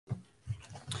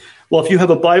Well, if you have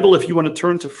a Bible, if you want to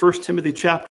turn to 1 Timothy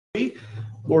chapter 3,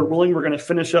 Lord willing, we're going to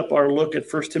finish up our look at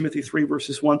 1 Timothy 3,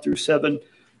 verses 1 through 7,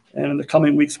 and in the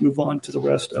coming weeks move on to the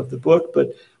rest of the book.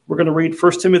 But we're going to read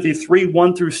 1 Timothy 3,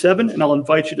 1 through 7, and I'll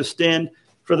invite you to stand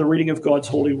for the reading of God's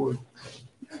holy word.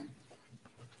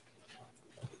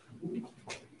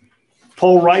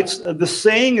 Paul writes, "The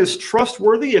saying is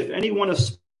trustworthy. If anyone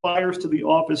aspires to the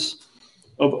office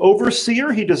of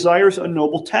overseer, he desires a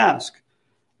noble task.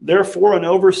 Therefore, an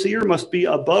overseer must be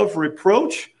above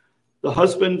reproach, the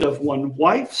husband of one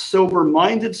wife,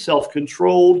 sober-minded,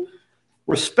 self-controlled,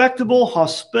 respectable,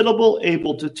 hospitable,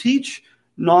 able to teach,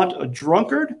 not a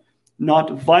drunkard,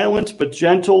 not violent, but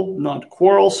gentle, not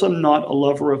quarrelsome, not a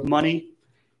lover of money.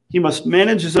 He must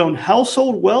manage his own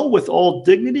household well with all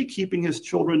dignity, keeping his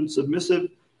children submissive.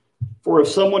 For if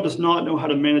someone does not know how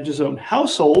to manage his own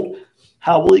household,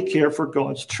 how will he care for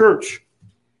God's church?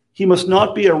 He must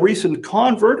not be a recent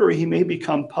convert, or he may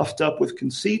become puffed up with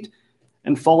conceit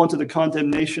and fall into the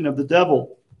condemnation of the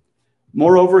devil.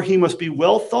 Moreover, he must be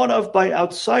well thought of by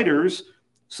outsiders,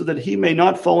 so that he may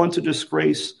not fall into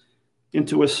disgrace,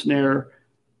 into a snare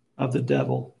of the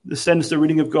devil." This ends the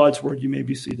reading of God's word. You may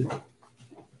be seated.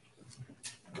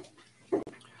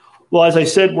 Well, as I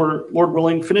said, we're, Lord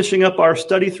willing, finishing up our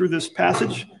study through this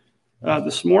passage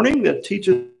this morning that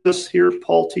teaches us here,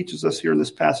 Paul teaches us here in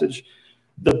this passage,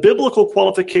 the biblical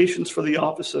qualifications for the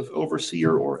office of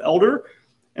overseer or elder,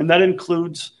 and that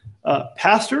includes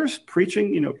pastors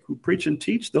preaching, who preach and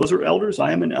teach. Those are elders.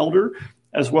 I am an elder,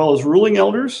 as well as ruling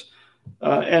elders.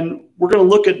 And we're going to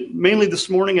look at mainly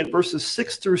this morning at verses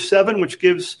 6 through 7, which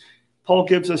Paul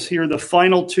gives us here the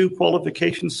final two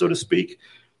qualifications, so to speak.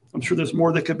 I'm sure there's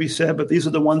more that could be said, but these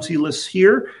are the ones he lists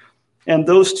here. And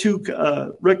those two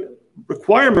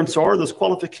requirements those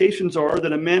qualifications are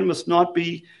that a man must not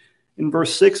be, in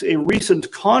verse 6, a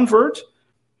recent convert.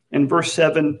 In verse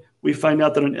 7, we find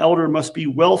out that an elder must be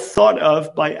well thought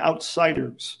of by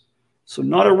outsiders. So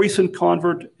not a recent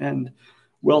convert and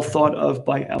well thought of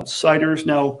by outsiders.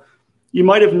 Now, you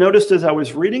might have noticed as I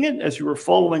was reading it, as you were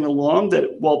following along,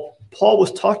 that while Paul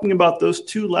was talking about those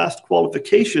two last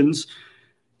qualifications,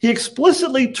 he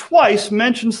explicitly twice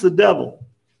mentions the devil.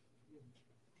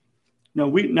 Now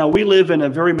we live in a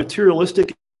very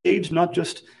materialistic age, not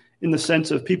just in the sense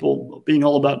of people being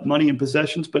all about money and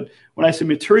possessions, but when I say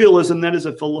materialism, that is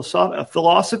a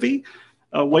philosophy,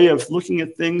 a way of looking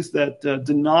at things that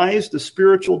denies the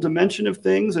spiritual dimension of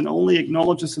things and only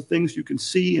acknowledges the things you can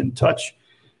see and touch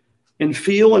and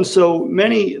feel. And so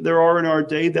many there are in our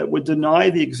day that would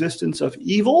deny the existence of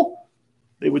evil.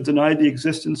 They would deny the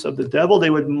existence of the devil.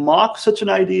 They would mock such an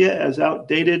idea as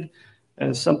outdated,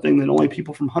 as something that only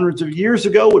people from hundreds of years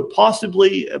ago would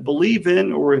possibly believe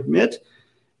in or admit.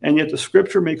 And yet the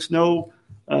scripture makes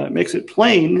it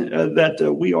plain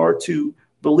that we are to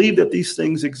believe that these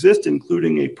things exist,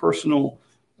 including a personal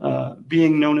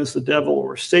being known as the devil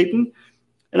or Satan.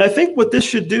 And I think what this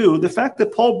should do, the fact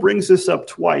that Paul brings this up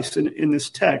twice in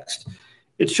this text,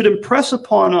 it should impress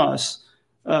upon us,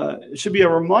 it should be a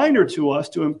reminder to us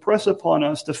to impress upon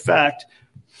us the fact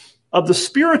of the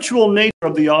spiritual nature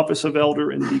of the office of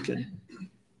elder and deacon.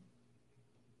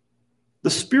 The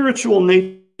spiritual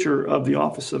nature of the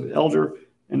office of elder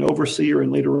and overseer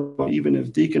and later on even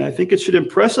of deacon. I think it should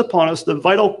impress upon us the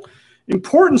vital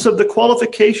importance of the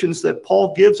qualifications that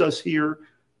Paul gives us here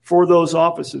for those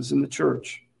offices in the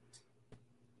church.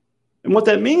 And what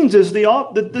that means is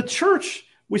the church,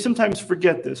 we sometimes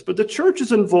forget this, but the church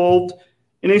is involved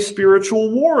in a spiritual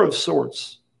war of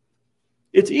sorts.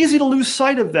 It's easy to lose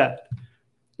sight of that.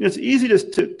 It's easy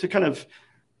to kind of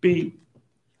be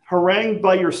harangued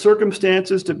by your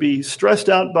circumstances, to be stressed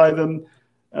out by them,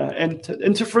 and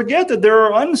to forget that there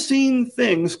are unseen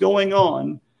things going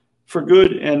on for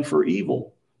good and for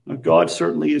evil. Now, God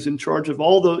certainly is in charge of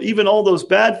even all those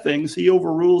bad things. He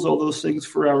overrules all those things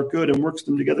for our good and works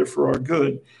them together for our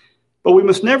good. But we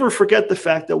must never forget the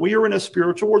fact that we are in a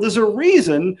spiritual war. There's a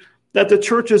reason that the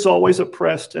church is always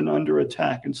oppressed and under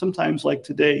attack, and sometimes, like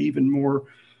today, even more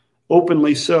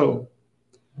openly so.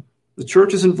 The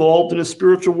church is involved in a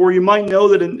spiritual war. You might know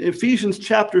that in Ephesians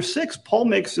chapter 6, Paul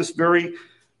makes this very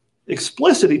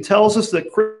explicit. He tells us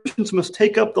that Christians must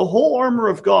take up the whole armor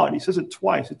of God. He says it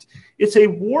twice. It's a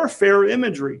warfare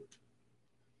imagery.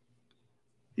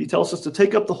 He tells us to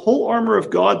take up the whole armor of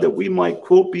God that we might,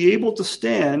 quote, be able to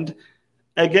stand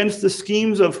against the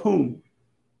schemes of whom?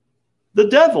 The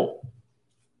devil.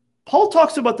 Paul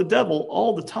talks about the devil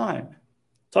all the time.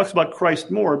 Talks about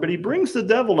Christ more, but he brings the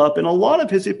devil up in a lot of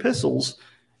his epistles,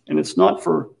 and it's not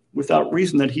without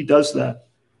reason that he does that.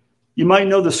 You might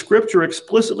know the scripture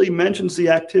explicitly mentions the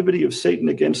activity of Satan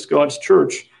against God's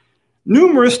church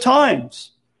numerous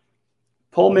times.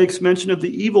 Paul makes mention of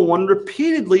the evil one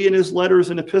repeatedly in his letters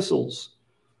and epistles.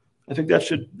 I think that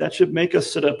should make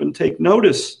us sit up and take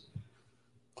notice.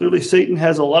 Clearly, Satan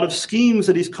has a lot of schemes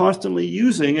that he's constantly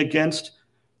using against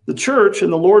the church,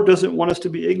 and the Lord doesn't want us to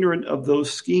be ignorant of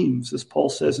those schemes, as Paul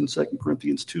says in 2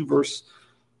 Corinthians 2, verse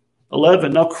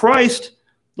 11. Now, Christ,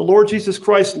 the Lord Jesus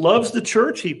Christ, loves the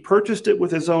church. He purchased it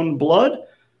with his own blood,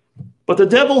 but the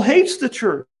devil hates the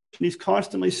church, and he's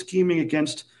constantly scheming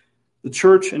against the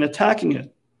church and attacking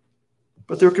it.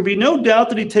 But there can be no doubt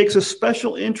that he takes a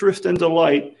special interest and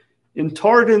delight in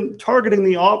targeting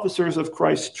the officers of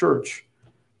Christ's church.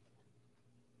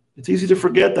 It's easy to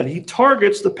forget that he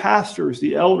targets the pastors,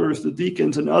 the elders, the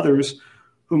deacons, and others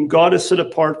whom God has set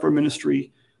apart for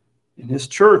ministry in his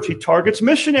church. He targets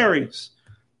missionaries.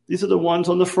 These are the ones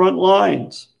on the front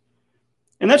lines.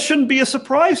 And that shouldn't be a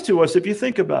surprise to us if you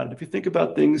think about it. If you think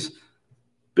about things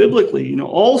biblically,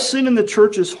 all sin in the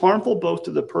church is harmful both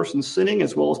to the person sinning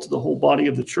as well as to the whole body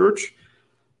of the church.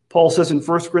 Paul says in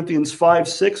 1 Corinthians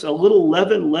 5:6, a little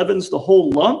leaven leavens the whole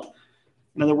lump.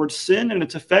 In other words, sin and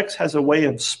its effects has a way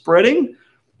of spreading.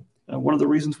 One of the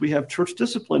reasons we have church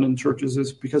discipline in churches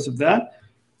is because of that.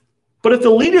 But if the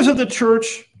leaders of the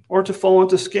church are to fall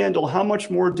into scandal, how much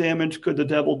more damage could the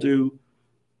devil do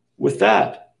with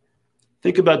that?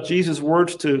 Think about Jesus'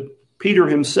 words to Peter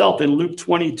himself in Luke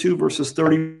 22, verses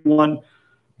 31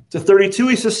 to 32.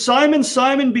 He says, Simon,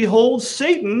 Simon, behold,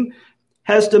 Satan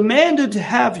has demanded to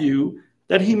have you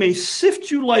that he may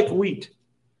sift you like wheat.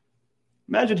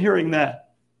 Imagine hearing that.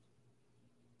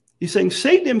 He's saying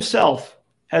Satan himself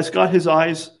has got his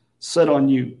eyes set on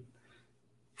you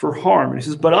for harm. And he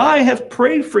says, but I have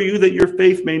prayed for you that your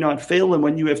faith may not fail. And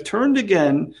when you have turned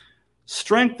again,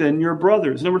 strengthen your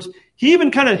brothers. In other words, he even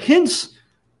kind of hints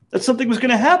that something was going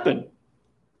to happen.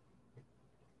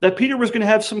 That Peter was going to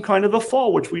have some kind of a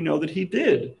fall, which we know that he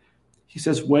did. He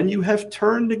says, when you have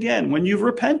turned again, when you've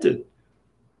repented,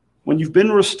 when you've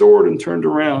been restored and turned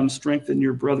around, strengthen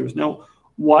your brothers. Now,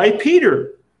 why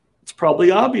Peter? It's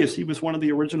probably obvious. He was one of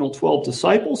the original 12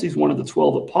 disciples. He's one of the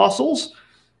 12 apostles.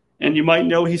 And you might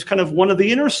know he's kind of one of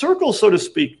the inner circle, so to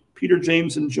speak. Peter,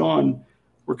 James, and John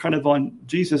were kind of on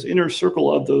Jesus' inner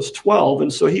circle of those 12.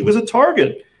 And so he was a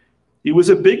target. He was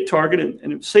a big target.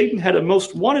 And if Satan had a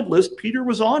most wanted list, Peter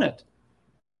was on it.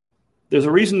 There's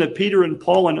a reason that Peter and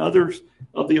Paul and others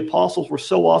of the apostles were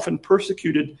so often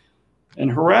persecuted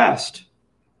and harassed.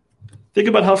 Think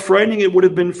about how frightening it would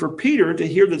have been for Peter to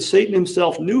hear that Satan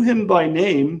himself knew him by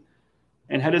name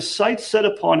and had his sights set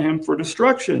upon him for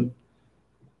destruction.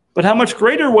 But how much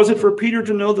greater was it for Peter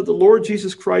to know that the Lord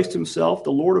Jesus Christ himself,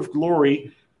 the Lord of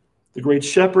glory, the great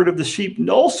shepherd of the sheep,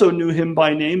 also knew him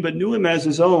by name, but knew him as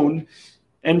his own,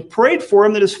 and prayed for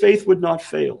him that his faith would not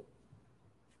fail.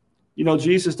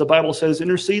 Jesus, the Bible says,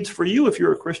 intercedes for you if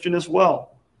you're a Christian as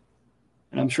well.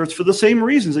 And I'm sure it's for the same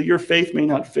reasons, that your faith may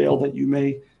not fail, that you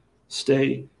may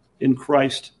stay in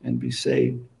Christ and be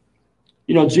saved.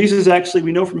 Jesus actually,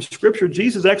 we know from Scripture,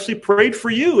 Jesus actually prayed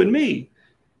for you and me.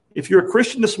 If you're a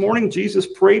Christian this morning, Jesus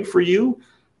prayed for you.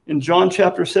 In John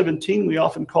chapter 17, we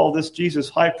often call this Jesus'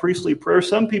 high priestly prayer.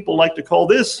 Some people like to call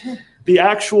this the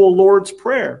actual Lord's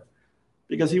Prayer,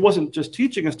 because he wasn't just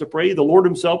teaching us to pray. The Lord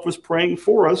himself was praying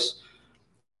for us.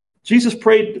 Jesus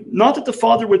prayed not that the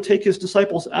Father would take his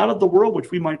disciples out of the world,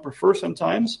 which we might prefer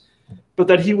sometimes, but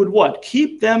that he would what?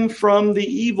 Keep them from the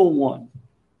evil one.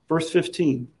 Verse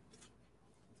 15.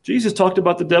 Jesus talked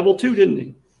about the devil too, didn't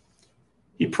he?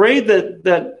 He prayed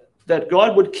that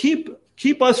God would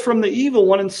keep us from the evil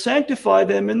one and sanctify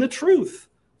them in the truth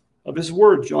of his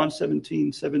word, John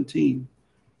 17:17.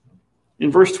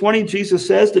 In verse 20, Jesus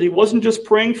says that he wasn't just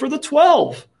praying for the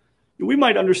 12. We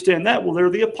might understand that. Well, they're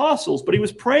the apostles. But he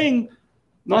was praying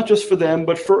not just for them,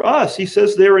 but for us. He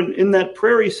says there in that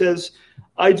prayer, he says,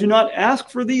 I do not ask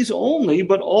for these only,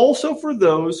 but also for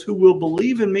those who will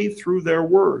believe in me through their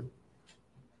word.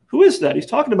 Who is that? He's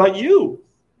talking about you,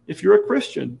 if you're a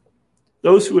Christian.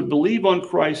 Those who would believe on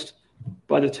Christ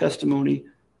by the testimony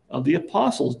of the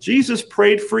apostles. Jesus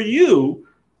prayed for you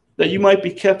that you might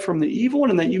be kept from the evil one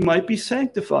and that you might be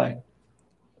sanctified.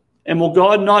 And will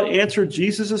God not answer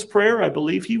Jesus' prayer? I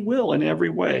believe he will in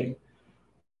every way.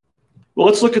 Well,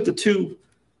 let's look at the two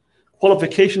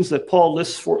qualifications that Paul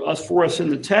lists for us in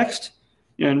the text.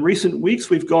 In recent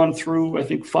weeks, we've gone through, I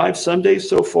think, 5 Sundays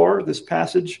so far, this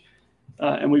passage,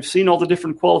 and we've seen all the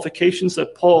different qualifications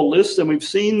that Paul lists, and we've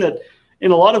seen that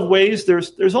in a lot of ways,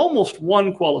 there's almost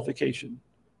one qualification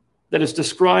that is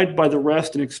described by the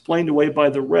rest and explained away by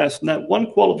the rest. And that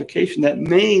one qualification, that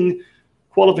main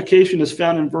qualification, is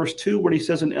found in verse 2, when he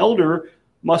says an elder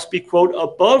must be, quote,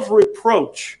 above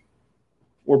reproach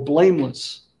or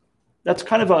blameless. That's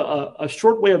kind of a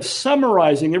short way of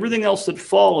summarizing everything else that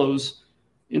follows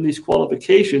in these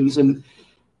qualifications. And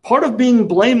part of being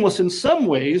blameless in some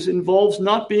ways involves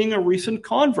not being a recent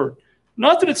convert.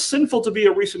 Not that it's sinful to be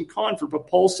a recent convert, but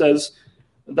Paul says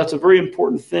that's a very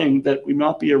important thing, that we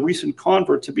not be a recent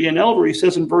convert. To be an elder, he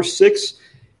says in verse 6,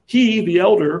 he, the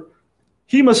elder,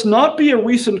 he must not be a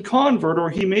recent convert, or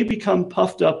he may become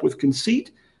puffed up with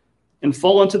conceit and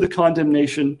fall into the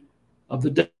condemnation of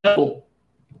the devil.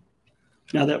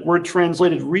 Now, that word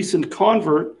translated recent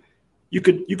convert, you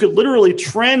could literally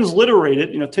transliterate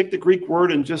it, take the Greek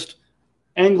word and just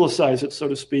anglicize it, so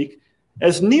to speak,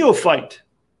 as neophyte.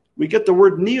 We get the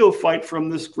word neophyte from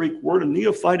this Greek word. A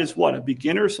neophyte is what? A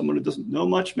beginner, someone who doesn't know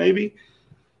much, maybe.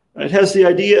 It has the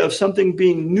idea of something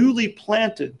being newly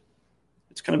planted.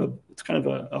 It's kind of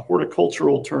a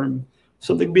horticultural term.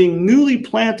 Something being newly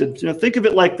planted. Think of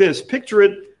it like this. Picture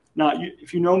it. Now,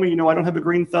 if you know me, I don't have a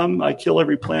green thumb. I kill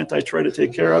every plant I try to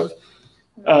take care of.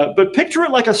 But picture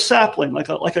it like a sapling, like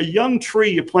a young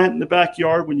tree you plant in the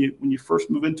backyard when you first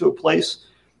move into a place.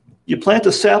 You plant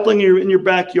a sapling in your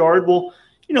backyard. Well,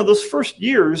 those first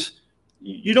years,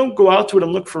 you don't go out to it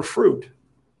and look for fruit.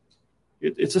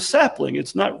 It's a sapling.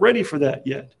 It's not ready for that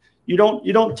yet. You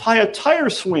don't tie a tire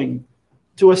swing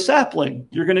to a sapling.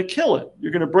 You're going to kill it.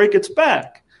 You're going to break its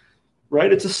back,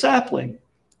 right? It's a sapling.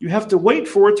 You have to wait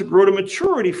for it to grow to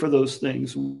maturity for those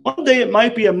things. One day it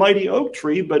might be a mighty oak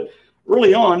tree, but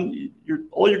early on,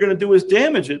 all you're going to do is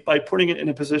damage it by putting it in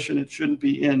a position it shouldn't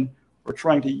be in, or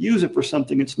trying to use it for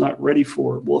something it's not ready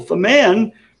for. Well, if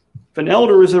an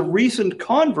elder is a recent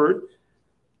convert,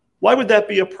 why would that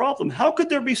be a problem? How could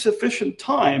there be sufficient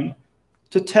time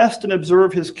to test and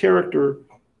observe his character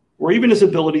or even his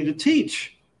ability to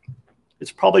teach?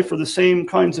 It's probably for the same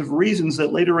kinds of reasons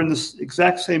that later in this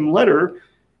exact same letter,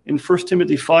 in 1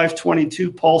 Timothy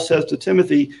 5:22, Paul says to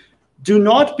Timothy, "Do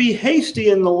not be hasty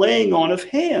in the laying on of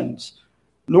hands,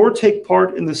 nor take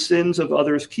part in the sins of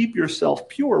others. Keep yourself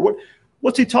pure."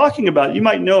 What's he talking about? You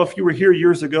might know, if you were here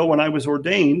years ago when I was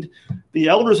ordained, the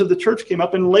elders of the church came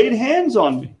up and laid hands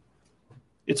on me.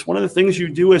 It's one of the things you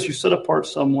do as you set apart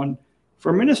someone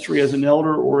for ministry as an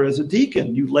elder or as a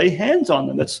deacon. You lay hands on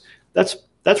them.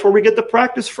 That's where we get the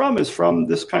practice from, is from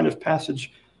this kind of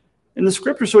passage in the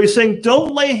scripture. So he's saying,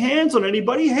 don't lay hands on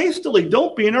anybody hastily.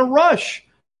 Don't be in a rush.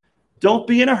 Don't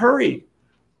be in a hurry.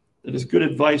 That is good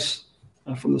advice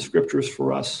from the scriptures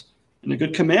for us, and a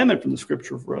good commandment from the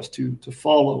scripture for us to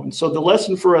follow. And so the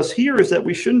lesson for us here is that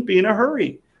we shouldn't be in a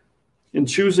hurry in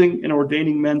choosing and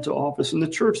ordaining men to office in the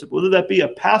church, whether that be a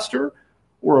pastor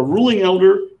or a ruling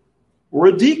elder or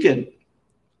a deacon.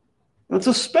 And it's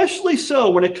especially so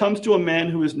when it comes to a man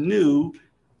who is new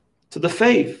to the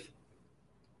faith.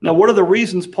 Now, what are the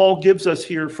reasons Paul gives us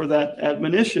here for that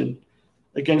admonition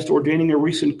against ordaining a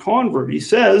recent convert? He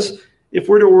says, if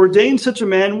we're to ordain such a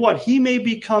man, what? He may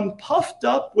become puffed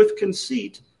up with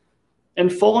conceit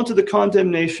and fall into the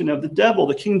condemnation of the devil.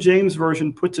 The King James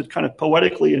Version puts it kind of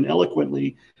poetically and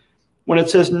eloquently when it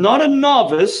says, not a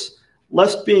novice,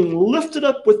 lest being lifted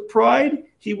up with pride,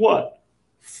 he what?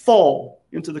 Fall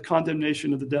into the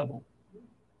condemnation of the devil.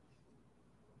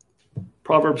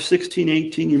 Proverbs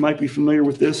 16:18, you might be familiar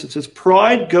with this. It says,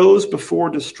 pride goes before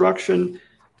destruction,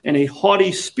 and a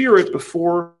haughty spirit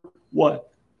before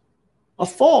what? A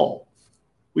fall.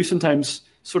 We sometimes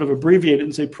sort of abbreviate it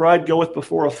and say pride goeth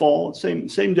before a fall.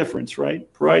 Same difference,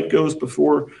 right? Pride goes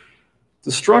before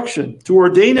destruction. To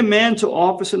ordain a man to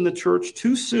office in the church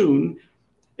too soon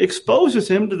exposes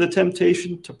him to the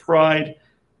temptation to pride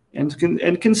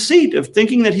and conceit of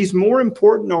thinking that he's more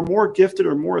important or more gifted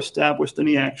or more established than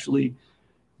he actually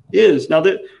is. Now,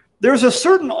 there's a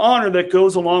certain honor that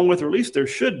goes along with, or at least there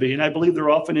should be, and I believe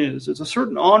there often is. There's a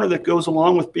certain honor that goes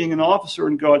along with being an officer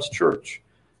in God's church,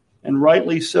 and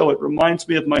rightly so. It reminds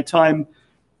me of my time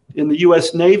in the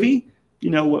U.S. Navy.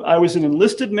 I was an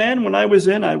enlisted man when I was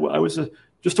in. I was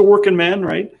just a working man,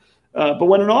 right? But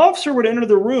when an officer would enter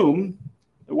the room,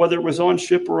 whether it was on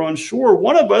ship or on shore,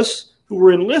 one of us who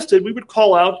were enlisted, we would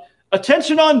call out,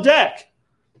 "Attention on deck."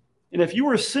 And if you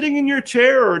were sitting in your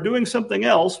chair or doing something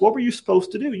else, what were you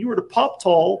supposed to do? You were to pop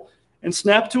tall and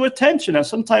snap to attention. Now,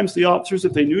 sometimes the officers,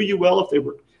 if they knew you well,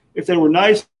 if they were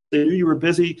nice, they knew you were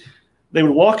busy, they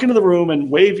would walk into the room and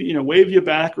wave you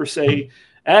back or say,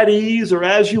 "At ease," or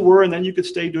 "as you were," and then you could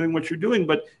stay doing what you're doing.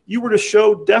 But you were to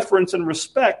show deference and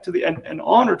respect to and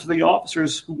honor to the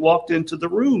officers who walked into the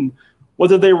room,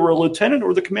 whether they were a lieutenant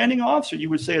or the commanding officer. You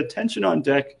would say, "Attention on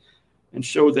deck," and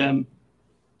show them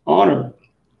honor.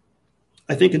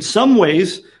 I think in some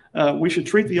ways we should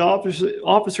treat the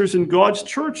officers in God's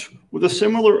church with a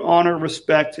similar honor,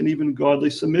 respect, and even godly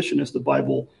submission as the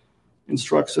Bible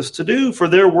instructs us to do, for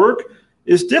their work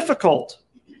is difficult.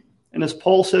 And as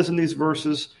Paul says in these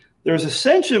verses, there's a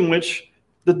sense in which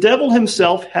the devil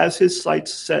himself has his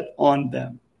sights set on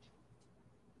them.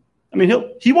 I mean,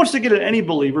 he wants to get at any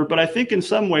believer, but I think in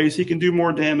some ways he can do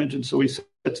more damage, and so he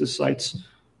sets his sights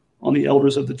on the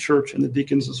elders of the church and the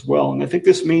deacons as well. And I think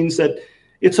this means that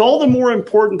it's all the more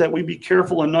important that we be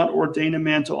careful and not ordain a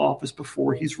man to office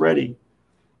before he's ready.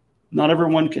 Not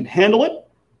everyone can handle it.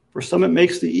 For some, it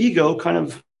makes the ego kind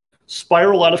of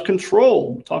spiral out of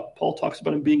control. Paul talks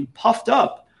about him being puffed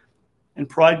up, and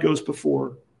pride goes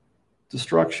before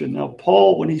destruction. Now,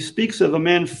 Paul, when he speaks of a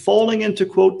man falling into,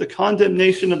 quote, the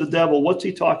condemnation of the devil, what's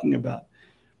he talking about?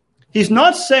 He's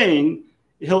not saying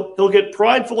he'll get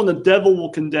prideful and the devil will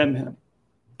condemn him.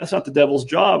 That's not the devil's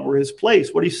job or his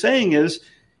place. What he's saying is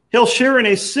he'll share in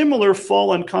a similar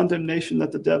fall and condemnation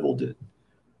that the devil did.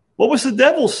 What was the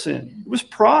devil's sin? It was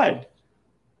pride.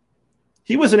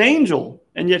 He was an angel,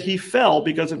 and yet he fell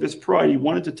because of his pride. He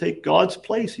wanted to take God's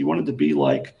place. He wanted to be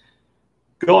like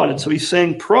God. And so he's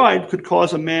saying pride could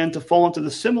cause a man to fall into the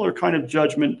similar kind of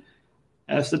judgment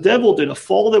as the devil did, a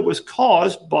fall that was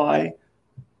caused by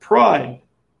pride,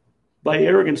 by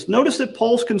arrogance. Notice that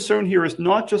Paul's concern here is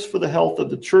not just for the health of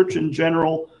the church in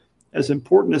general, as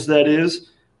important as that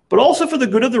is, but also for the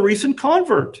good of the recent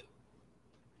convert.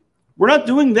 We're not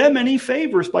doing them any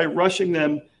favors by rushing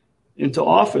them into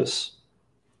office.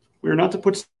 We are not to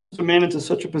put a man into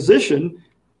such a position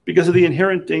because of the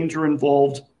inherent danger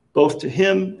involved both to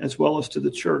him as well as to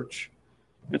the church.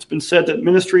 It's been said that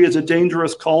ministry is a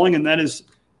dangerous calling, and that is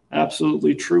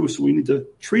absolutely true. So we need to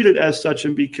treat it as such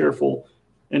and be careful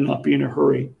and not be in a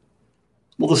hurry.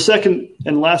 Well, the second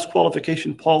and last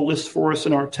qualification Paul lists for us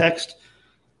in our text,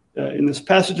 in this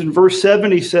passage in verse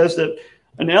 7, he says that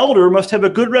an elder must have a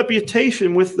good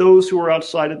reputation with those who are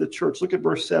outside of the church. Look at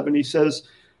verse 7. He says,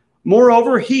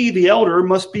 moreover, he, the elder,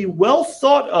 must be well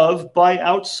thought of by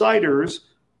outsiders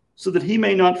so that he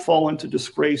may not fall into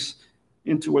disgrace,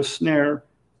 into a snare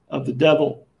of the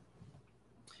devil.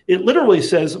 It literally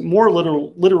says,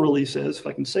 literally says, if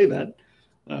I can say that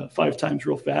 5 times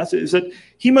real fast, is that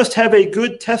he must have a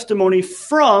good testimony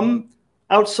from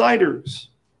outsiders.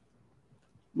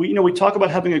 We talk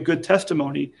about having a good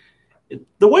testimony.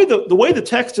 The way the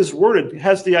text is worded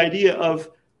has the idea of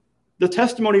the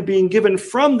testimony being given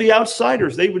from the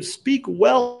outsiders. They would speak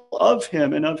well of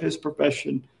him and of his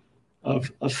profession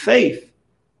of faith.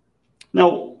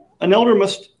 Now, an elder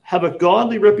must have a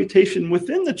godly reputation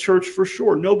within the church for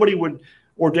sure. Nobody would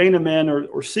ordain a man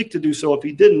or seek to do so if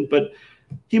he didn't, but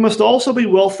he must also be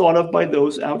well thought of by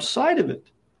those outside of it.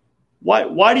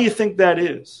 Why do you think that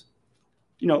is?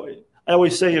 I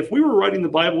always say if we were writing the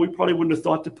Bible, we probably wouldn't have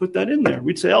thought to put that in there.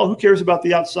 We'd say, who cares about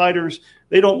the outsiders?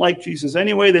 They don't like Jesus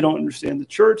anyway. They don't understand the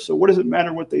church. So what does it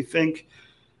matter what they think?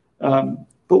 But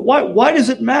why does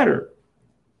it matter?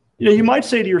 You might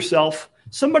say to yourself,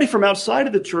 somebody from outside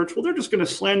of the church, well, they're just going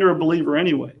to slander a believer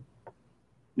anyway.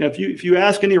 If you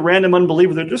ask any random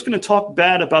unbeliever, they're just going to talk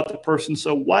bad about the person.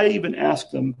 So why even ask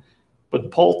them?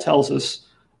 But Paul tells us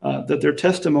that their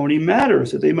testimony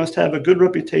matters, that they must have a good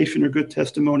reputation or good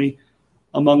testimony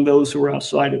among those who are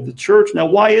outside of the church. Now,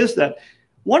 why is that?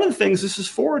 One of the things this is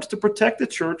for, it's to protect the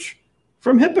church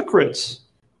from hypocrites.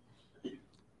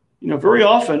 Very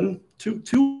often,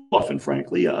 too often,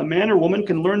 frankly, a man or woman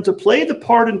can learn to play the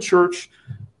part in church,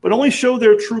 but only show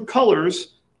their true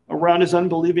colors around his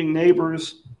unbelieving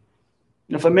neighbors.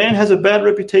 And if a man has a bad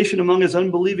reputation among his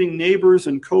unbelieving neighbors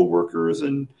and co-workers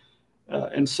and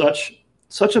such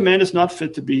a man is not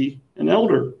fit to be an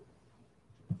elder.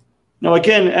 Now,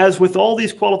 again, as with all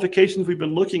these qualifications we've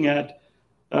been looking at,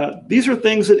 these are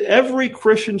things that every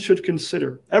Christian should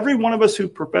consider. Every one of us who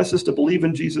professes to believe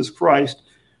in Jesus Christ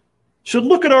should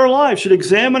look at our lives, should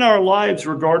examine our lives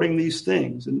regarding these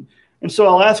things. And so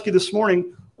I'll ask you this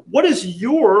morning, what is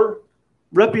your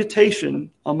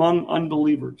reputation among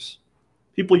unbelievers?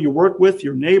 People you work with,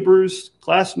 your neighbors,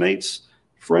 classmates,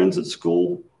 friends at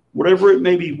school, whatever it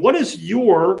may be. What is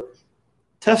your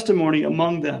testimony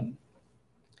among them?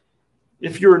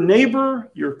 If your neighbor,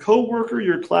 your coworker,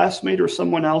 your classmate, or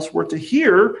someone else were to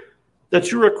hear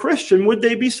that you're a Christian, would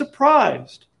they be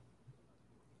surprised?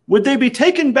 Would they be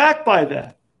taken back by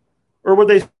that? Or would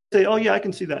they say, oh yeah, I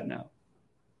can see that now?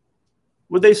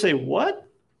 Would they say, what?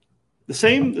 The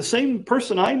same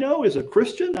person I know is a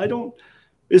Christian?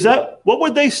 What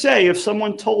would they say if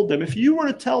someone told them? If you were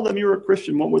to tell them you're a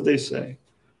Christian, what would they say?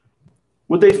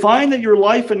 Would they find that your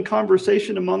life and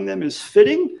conversation among them is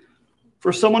fitting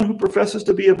for someone who professes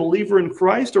to be a believer in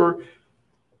Christ? Or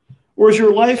is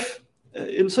your life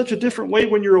in such a different way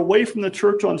when you're away from the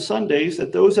church on Sundays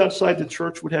that those outside the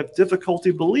church would have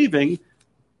difficulty believing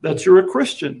that you're a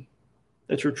Christian,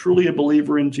 that you're truly a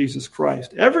believer in Jesus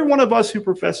Christ. Every one of us who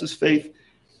professes faith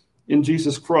in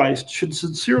Jesus Christ should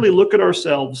sincerely look at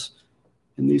ourselves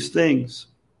in these things.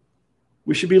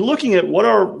 We should be looking at what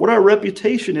our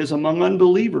reputation is among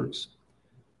unbelievers.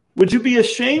 Would you be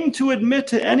ashamed to admit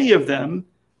to any of them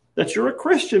that you're a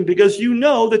Christian because you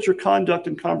know that your conduct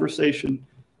and conversation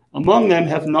among them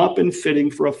have not been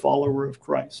fitting for a follower of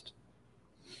Christ?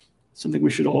 Something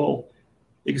we should all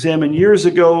examine. Years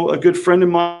ago, a good friend of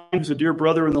mine who's a dear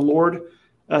brother in the Lord,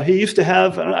 he used to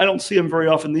have, and I don't see him very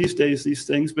often these days, these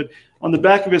things, but on the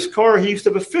back of his car, he used to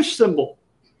have a fish symbol.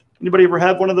 Anybody ever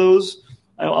have one of those?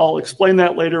 I'll explain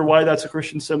that later, why that's a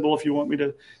Christian symbol, if you want me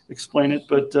to explain it.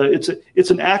 But it's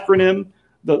an acronym.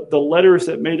 The letters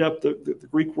that made up the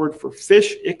Greek word for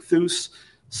fish, ichthus,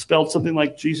 spelled something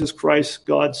like Jesus Christ,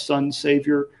 God's Son,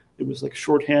 Savior. It was like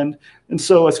shorthand. And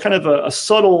so it's kind of a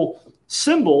subtle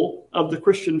symbol of the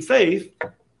Christian faith.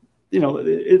 You know,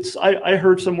 I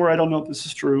heard somewhere, I don't know if this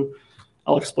is true,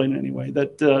 I'll explain it anyway,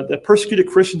 that persecuted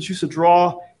Christians used to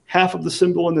draw half of the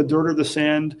symbol in the dirt or the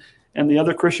sand, and the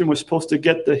other Christian was supposed to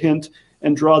get the hint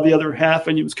and draw the other half.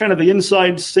 And it was kind of the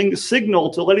inside signal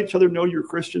to let each other know you're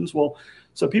Christians. Well,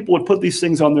 so people would put these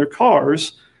things on their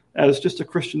cars as just a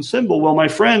Christian symbol. Well, my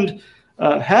friend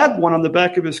had one on the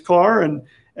back of his car, and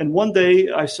one day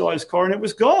I saw his car and it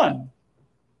was gone.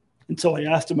 And so I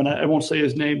asked him, and I won't say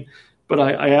his name, but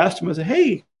I asked him, I said,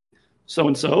 hey,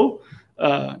 so-and-so,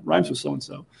 rhymes with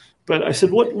so-and-so. But I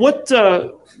said, what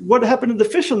happened to the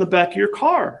fish on the back of your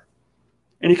car?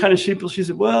 And he kind of sheepishly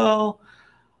said, well,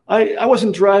 I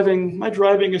wasn't driving. My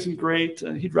driving isn't great.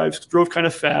 He drove kind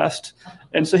of fast.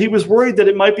 And so he was worried that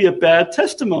it might be a bad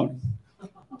testimony.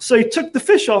 So he took the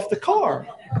fish off the car.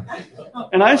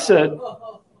 And I said,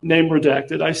 name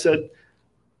redacted, I said,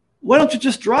 why don't you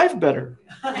just drive better?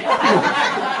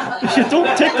 You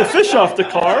don't take the fish off the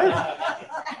car.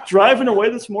 Drive in a way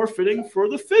that's more fitting for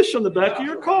the fish on the back of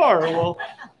your car. Well,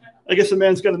 I guess a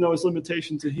man's got to know his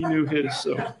limitations, and he knew his,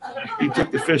 so he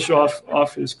took the fish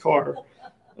off his car.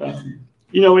 In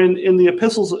the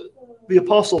epistles, the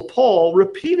Apostle Paul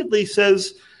repeatedly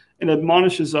says and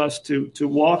admonishes us to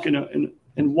walk and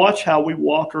watch how we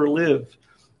walk or live.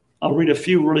 I'll read a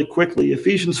few really quickly.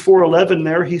 Ephesians 4:11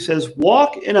 there, he says,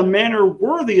 walk in a manner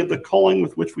worthy of the calling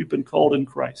with which we've been called in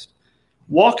Christ.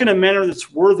 Walk in a manner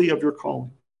that's worthy of your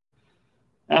calling.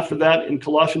 After that, in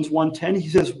Colossians 1:10, he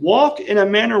says, walk in a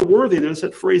manner worthy, there's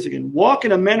that phrase again, walk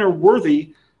in a manner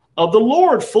worthy of the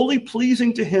Lord, fully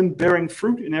pleasing to him, bearing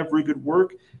fruit in every good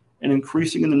work and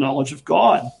increasing in the knowledge of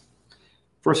God.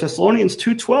 1 Thessalonians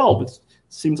 2:12, it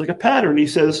seems like a pattern. He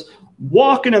says,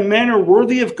 walk in a manner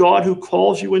worthy of God who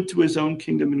calls you into his own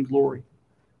kingdom and glory.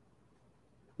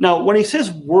 Now, when he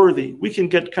says worthy, we can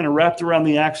get kind of wrapped around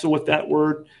the axle with that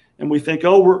word. And we think,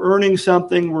 oh, we're earning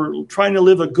something. We're trying to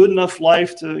live a good enough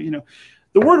life to,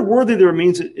 The word worthy there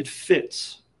means it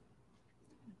fits.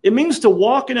 It means to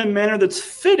walk in a manner that's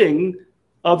fitting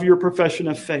of your profession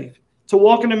of faith. To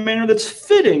walk in a manner that's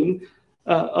fitting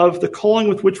of the calling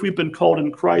with which we've been called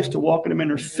in Christ. To walk in a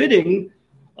manner fitting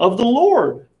of the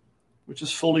Lord, which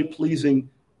is fully pleasing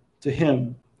to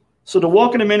him. So to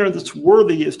walk in a manner that's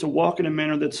worthy is to walk in a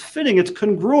manner that's fitting. It's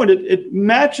congruent. It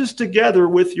matches together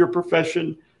with your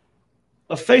profession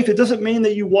of faith. It doesn't mean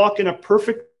that you walk in a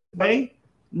perfect way.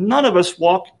 None of us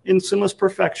walk in sinless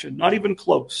perfection, not even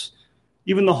close.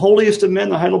 Even the holiest of men,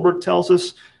 the Heidelberg tells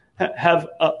us, have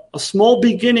a small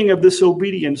beginning of this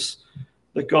obedience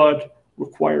that God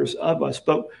requires of us.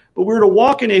 But we're to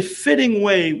walk in a fitting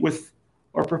way with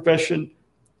our profession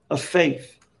of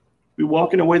faith. We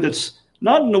walk in a way that's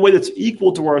not in a way that's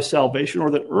equal to our salvation or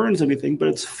that earns anything, but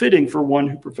it's fitting for one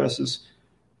who professes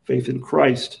faith in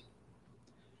Christ.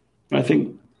 And I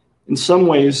think in some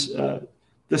ways,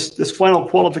 this final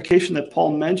qualification that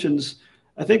Paul mentions,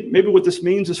 I think maybe what this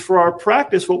means is for our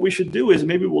practice, what we should do is,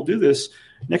 maybe we'll do this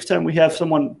next time we have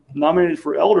someone nominated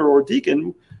for elder or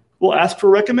deacon, we'll ask for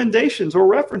recommendations or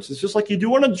references, just like you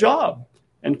do on a job,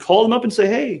 and call them up and say,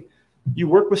 hey, you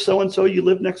work with so-and-so, you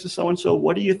live next to so-and-so,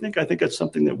 what do you think? I think that's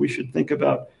something that we should think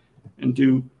about and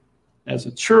do as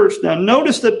a church. Now,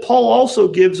 notice that Paul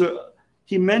also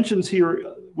he mentions here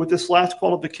with this last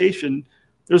qualification,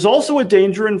 there's also a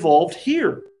danger involved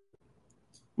here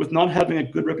with not having a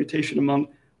good reputation among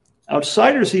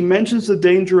outsiders. He mentions the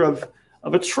danger of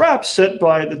a trap set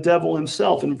by the devil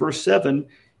himself. In verse 7,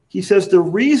 he says, the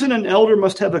reason an elder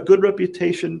must have a good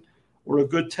reputation or a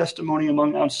good testimony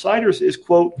among outsiders is,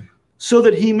 quote, so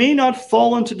that he may not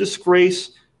fall into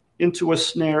disgrace, into a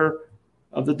snare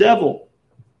of the devil.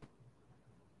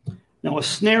 Now, a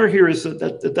snare here is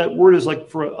that word is like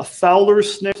for a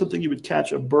fowler's snare, something you would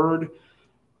catch a bird.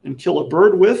 and kill a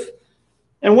bird with.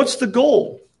 And what's the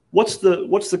goal? What's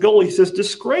the goal? He says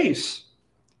disgrace,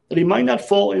 that he might not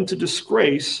fall into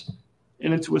disgrace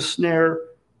and into a snare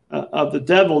of the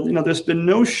devil. There's been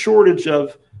no shortage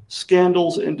of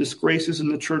scandals and disgraces in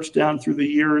the church down through the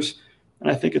years, and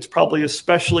I think it's probably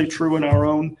especially true in our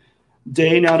own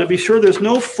day. Now, to be sure, there's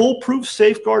no foolproof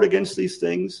safeguard against these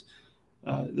things.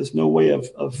 There's no way of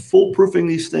foolproofing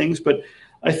these things, but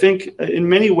I think in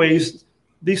many ways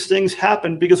these things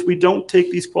happen because we don't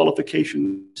take these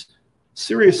qualifications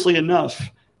seriously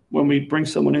enough when we bring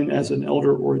someone in as an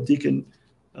elder or a deacon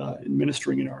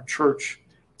ministering in our church.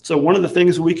 So one of the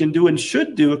things we can do and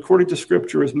should do according to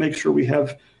Scripture is make sure we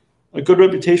have a good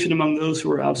reputation among those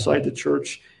who are outside the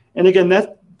church. And again,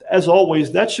 that, as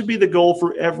always, that should be the goal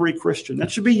for every Christian.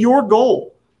 That should be your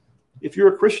goal. If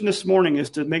you're a Christian this morning, is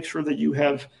to make sure that you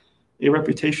have a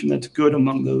reputation that's good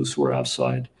among those who are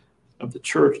outside of the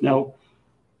church. Now,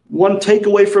 one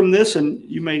takeaway from this, and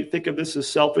you may think of this as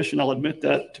selfish, and I'll admit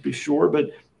that to be sure,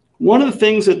 but one of the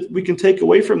things that we can take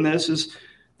away from this is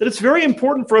that it's very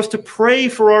important for us to pray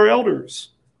for our elders.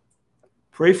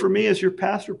 Pray for me as your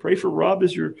pastor. Pray for Rob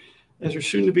as your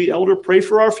soon-to-be elder. Pray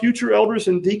for our future elders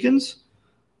and deacons.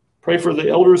 Pray for the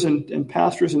elders and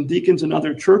pastors and deacons in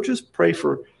other churches. Pray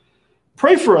for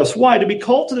us. Why? To be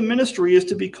called to the ministry is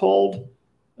to be called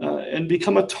and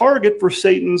become a target for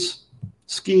Satan's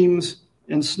schemes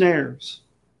and snares.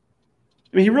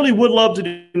 I mean, he really would love to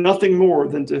do nothing more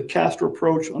than to cast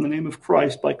reproach on the name of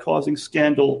Christ by causing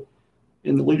scandal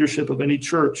in the leadership of any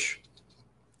church.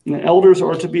 Elders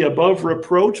are to be above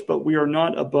reproach, but we are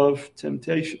not above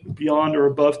temptation, beyond or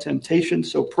above temptation.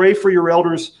 So pray for your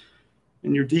elders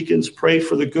and your deacons. Pray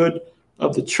for the good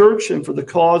of the church and for the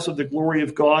cause of the glory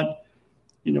of God.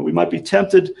 We might be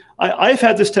tempted. I've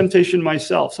had this temptation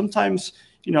myself. Sometimes,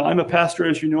 I'm a pastor,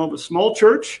 as you know, of a small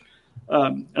church,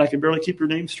 and I can barely keep your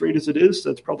name straight as it is.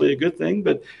 That's probably a good thing.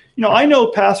 But, I know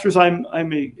pastors. I'm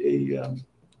a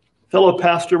fellow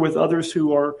pastor with others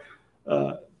who are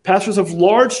pastors of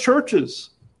large churches.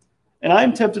 And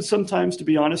I'm tempted sometimes, to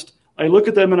be honest. I look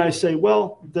at them and I say,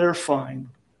 well, they're fine.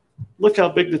 Look how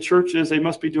big the church is. They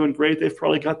must be doing great. They've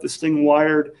probably got this thing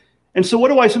wired. And so what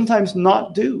do I sometimes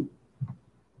not do?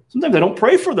 Sometimes I don't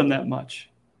pray for them that much.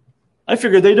 I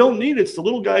figure they don't need it. It's the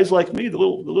little guys like me, the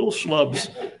little schlubs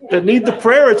that need the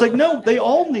prayer. It's like, no, they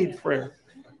all need prayer.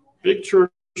 Big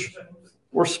church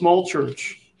or small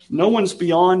church. No one's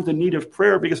beyond the need of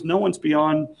prayer because no one's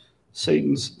beyond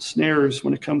Satan's snares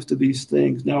when it comes to these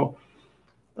things. Now,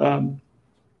 I'm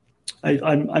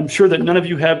sure that none of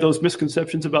you have those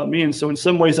misconceptions about me, and so in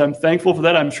some ways I'm thankful for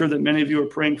that. I'm sure that many of you are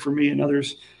praying for me and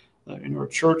others in our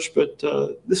church, but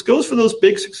this goes for those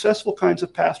big, successful kinds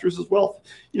of pastors as well.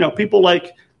 People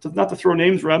like, not to throw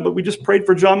names around, but we just prayed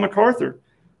for John MacArthur.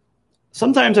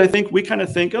 Sometimes I think we kind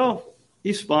of think, oh,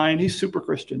 he's fine, he's super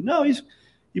Christian. No,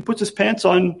 he puts his pants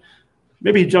on.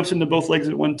 Maybe he jumps into both legs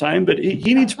at one time, but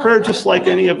he needs prayer just like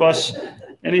any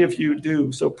of you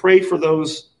do. So pray for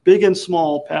those big and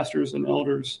small pastors and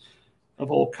elders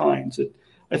of all kinds.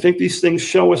 I think these things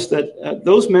show us that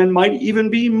those men might even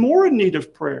be more in need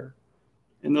of prayer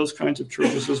in those kinds of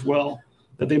churches as well,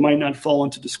 that they might not fall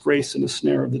into disgrace and the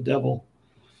snare of the devil.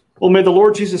 Well, may the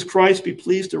Lord Jesus Christ be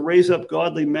pleased to raise up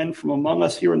godly men from among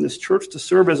us here in this church to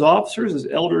serve as officers, as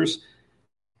elders,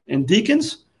 and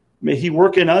deacons. May he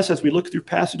work in us as we look through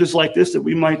passages like this, that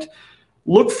we might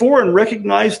look for and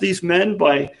recognize these men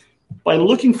by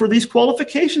looking for these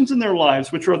qualifications in their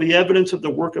lives, which are the evidence of the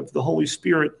work of the Holy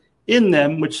Spirit in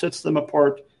them, which sets them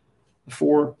apart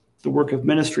for the work of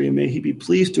ministry. And may he be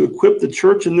pleased to equip the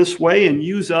church in this way and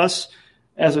use us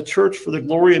as a church for the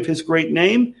glory of his great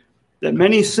name, that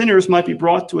many sinners might be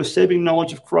brought to a saving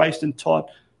knowledge of Christ and taught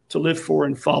to live for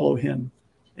and follow him.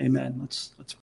 Amen. Let's